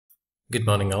Good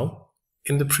morning all.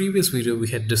 In the previous video we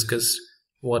had discussed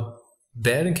what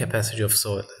bearing capacity of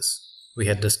soil is. We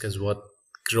had discussed what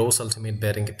gross ultimate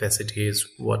bearing capacity is,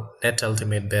 what net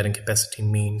ultimate bearing capacity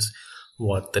means,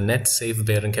 what the net safe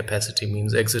bearing capacity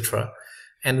means, etc.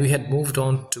 And we had moved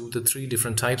on to the three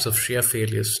different types of shear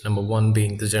failures. Number one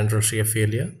being the general shear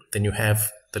failure, then you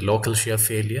have the local shear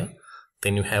failure,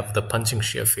 then you have the punching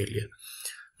shear failure.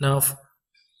 Now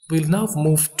we'll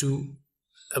move to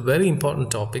a very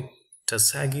important topic,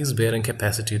 Tassagi's bearing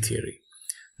capacity theory.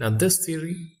 Now this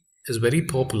theory is very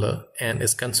popular and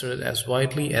is considered as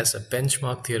widely as a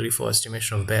benchmark theory for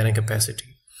estimation of bearing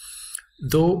capacity.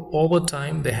 Though over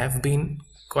time there have been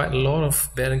quite a lot of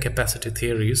bearing capacity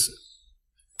theories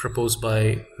proposed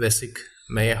by Vesic,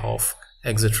 Meyerhoff,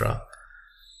 etc.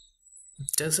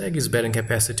 Tassagi's bearing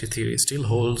capacity theory still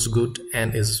holds good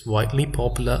and is widely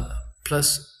popular,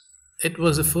 plus it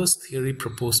was the first theory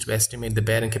proposed to estimate the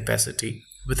bearing capacity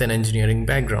with an engineering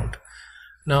background.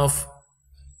 Now,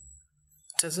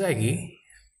 Tassagi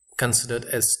considered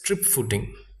a strip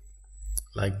footing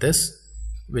like this,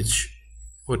 which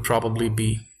would probably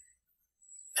be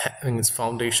having its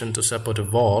foundation to support a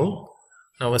wall.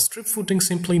 Now, a strip footing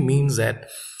simply means that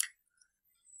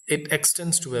it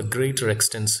extends to a greater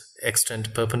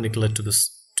extent perpendicular to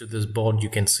this board you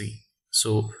can see.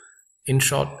 So, in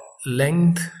short,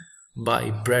 length by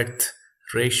breadth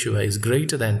ratio is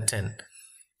greater than 10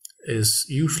 is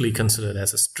usually considered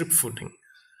as a strip footing.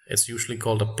 It's usually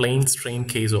called a plane strain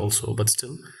case also, but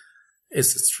still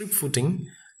it's a strip footing.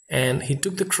 And he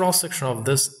took the cross section of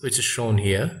this, which is shown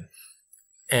here,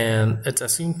 and it's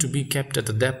assumed to be kept at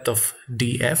a depth of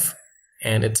df,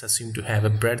 and it's assumed to have a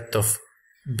breadth of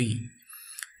b.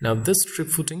 Now this strip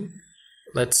footing,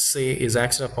 let's say, is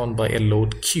acted upon by a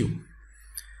load q.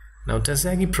 Now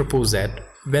Tassagi proposed that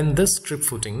when this strip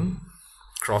footing,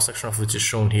 cross section of which is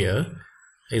shown here,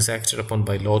 is acted upon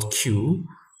by load q,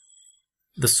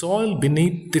 the soil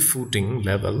beneath the footing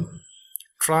level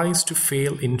tries to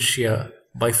fail in shear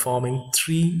by forming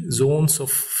three zones of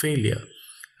failure.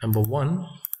 Number one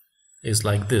is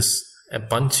like this, a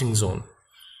punching zone.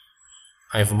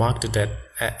 I have marked it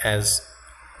as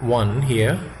 1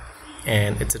 here,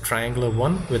 and it's a triangular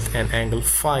one with an angle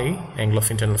phi, angle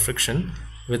of internal friction,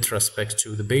 with respect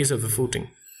to the base of the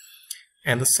footing.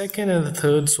 And the second and the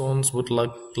third zones would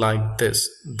look like this.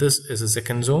 This is a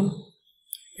second zone.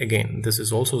 Again, this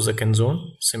is also a second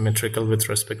zone, symmetrical with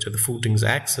respect to the footing's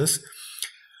axis.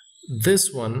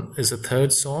 This one is a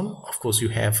third zone. Of course, you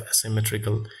have a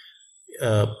symmetrical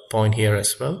point here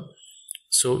as well.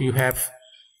 So you have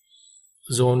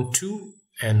zone 2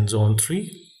 and zone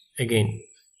 3. Again,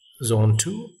 zone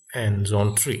 2 and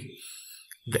zone 3.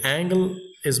 The angle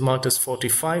is marked as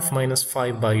 45 minus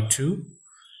 5 by 2,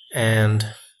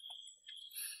 and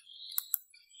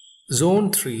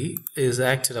zone 3 is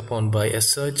acted upon by a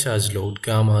surcharge load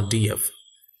gamma df.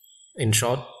 In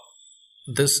short,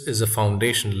 this is a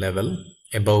foundation level.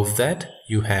 Above that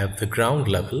you have the ground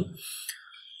level.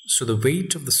 So the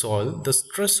weight of the soil, the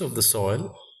stress of the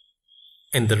soil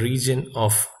in the region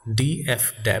of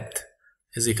df depth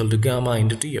is equal to gamma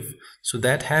into df. So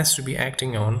that has to be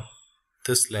acting on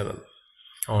this level,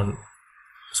 on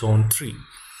zone 3.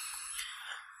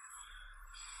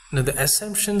 Now the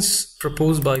assumptions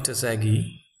proposed by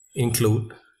Tassagi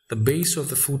include the base of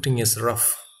the footing is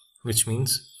rough, which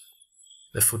means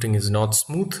the footing is not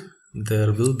smooth.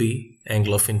 There will be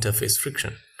angle of interface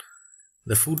friction.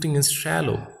 The footing is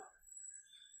shallow,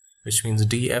 which means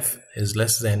df is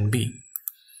less than b.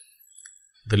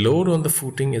 The load on the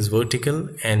footing is vertical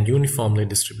and uniformly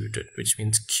distributed, which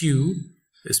means q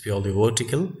is purely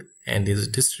vertical and is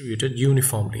distributed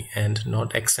uniformly and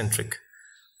not eccentric.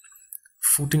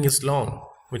 Footing is long,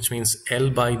 which means L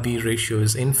by B ratio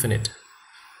is infinite.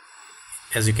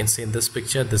 As you can see in this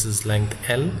picture, this is length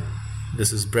L,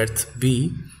 this is breadth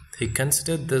B. He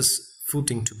considered this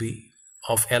footing to be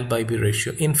of L by B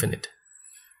ratio infinite.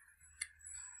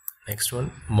 Next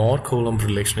one, Mohr-Coulomb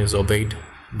relation is obeyed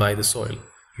by the soil.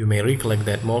 You may recollect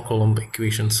that Mohr-Coulomb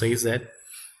equation says that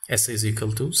S is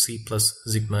equal to C plus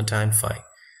sigma tan phi.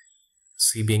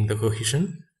 C being the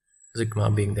cohesion,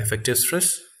 sigma being the effective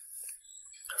stress,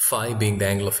 phi being the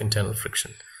angle of internal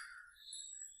friction.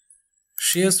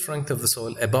 Shear strength of the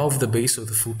soil above the base of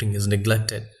the footing is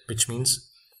neglected, which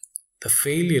means the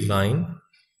failure line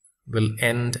will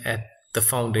end at the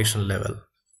foundation level.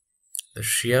 The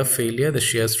shear failure, the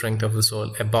shear strength of the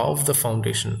soil above the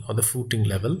foundation or the footing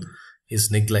level is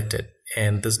neglected,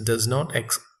 and this does not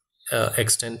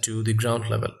extend to the ground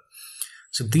level.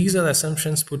 So these are the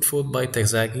assumptions put forth by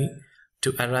Tassagi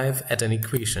to arrive at an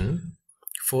equation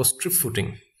for strip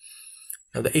footing.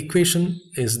 Now the equation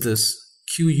is this.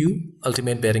 QU,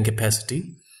 ultimate bearing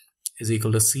capacity, is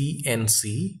equal to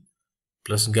CNC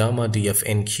plus gamma D of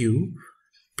NQ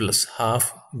plus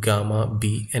half gamma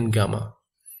B and gamma.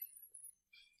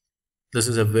 This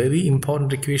is a very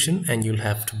important equation and you'll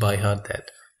have to by heart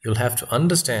that. You'll have to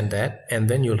understand that and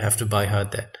then you'll have to by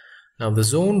heart that. Now the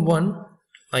zone 1,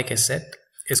 like I said,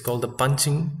 is called the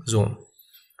punching zone.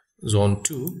 Zone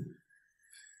 2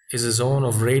 is a zone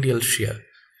of radial shear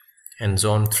and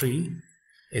zone 3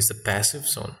 is the passive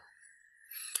zone.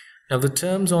 Now the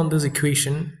terms on this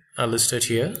equation are listed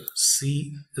here.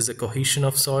 C is the cohesion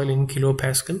of soil in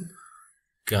kilopascal,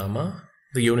 gamma,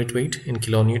 the unit weight in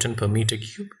kilonewton per meter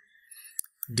cube,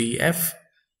 dF,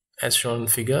 as shown in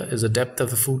figure, is the depth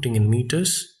of the footing in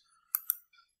meters,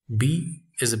 B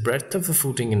is the breadth of the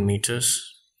footing in meters,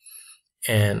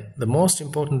 and the most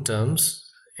important terms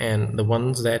and the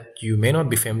ones that you may not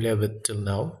be familiar with till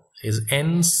now is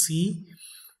NC,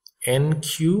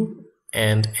 NQ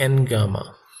and N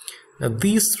gamma. Now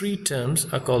these three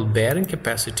terms are called bearing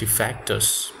capacity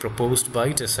factors proposed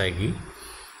by Tesagi,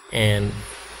 and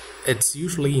it's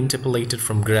usually interpolated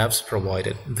from graphs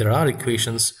provided. There are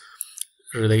equations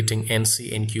relating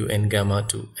NC, NQ, N gamma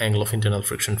to angle of internal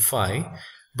friction phi,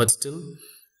 but still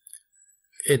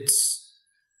it's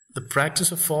the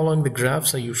practice of following the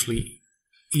graphs are usually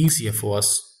easier for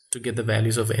us to get the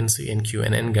values of NC, NQ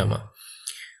and N gamma.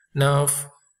 Now,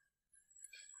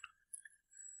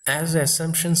 as the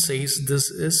assumption says, this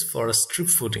is for a strip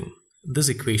footing. This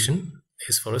equation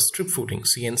is for a strip footing.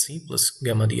 CNC plus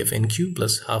gamma D of NQ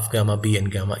plus half gamma B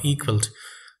and gamma equal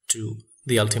to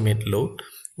the ultimate load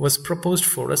was proposed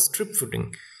for a strip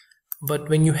footing. But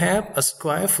when you have a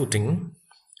square footing,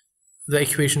 the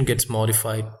equation gets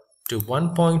modified to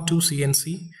 1.2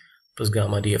 CNC plus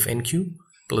gamma D of NQ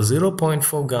plus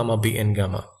 0.4 gamma B and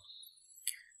gamma.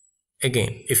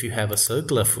 Again, if you have a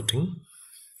circular footing,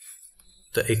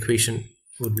 the equation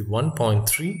would be 1.3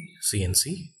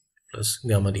 CNC plus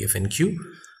gamma D of NQ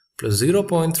plus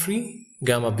 0.3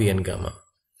 gamma B and gamma.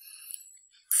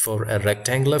 For a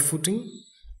rectangular footing,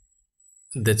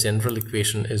 the general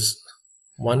equation is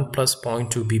 1 plus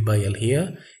 0.2 B by L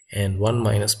here and 1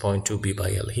 minus 0.2 B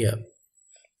by L here.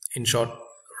 In short,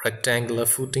 rectangular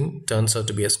footing turns out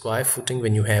to be a square footing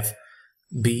when you have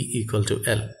B equal to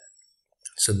L.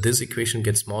 So this equation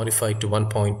gets modified to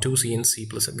 1.2 CNC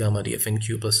plus gamma D of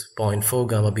NQ plus 0.4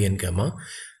 gamma B and gamma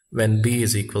when B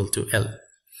is equal to L.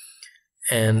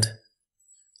 And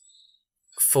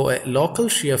for a local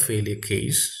shear failure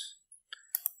case,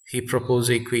 he proposed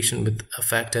an equation with a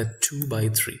factor 2 by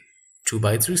 3. 2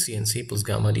 by 3 CNC plus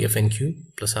gamma D of NQ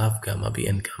plus half gamma B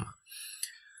and gamma.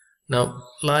 Now,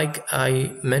 like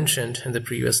I mentioned in the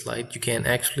previous slide, you can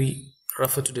actually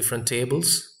refer to different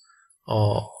tables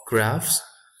or graphs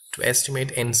to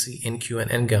estimate NC, NQ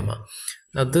and N gamma.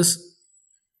 Now this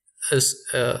is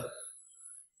a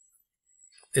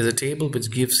table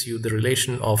which gives you the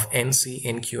relation of NC,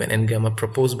 NQ and N gamma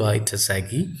proposed by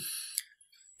Tesagi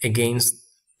against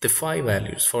the phi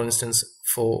values. For instance,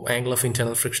 for angle of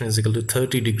internal friction is equal to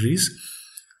 30 degrees,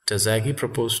 Tesagi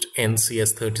proposed NC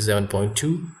as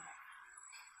 37.2,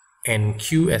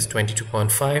 NQ as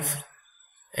 22.5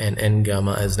 and N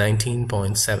gamma as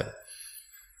 19.7.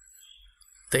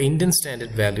 The Indian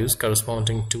standard values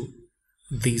corresponding to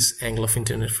these angle of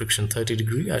internal friction 30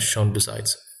 degree are shown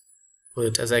besides.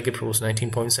 But Tesagi proposed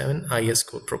 19.7, IS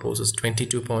code proposes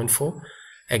 22.4,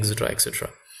 etc. etc.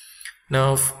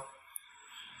 Now,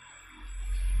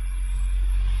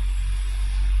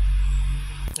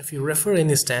 if you refer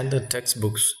any standard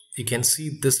textbooks, you can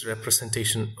see this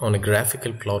representation on a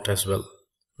graphical plot as well.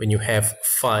 When you have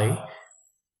phi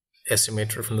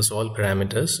estimated from the soil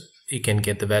parameters, you can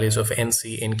get the values of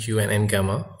NC, NQ and N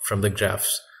gamma from the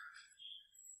graphs.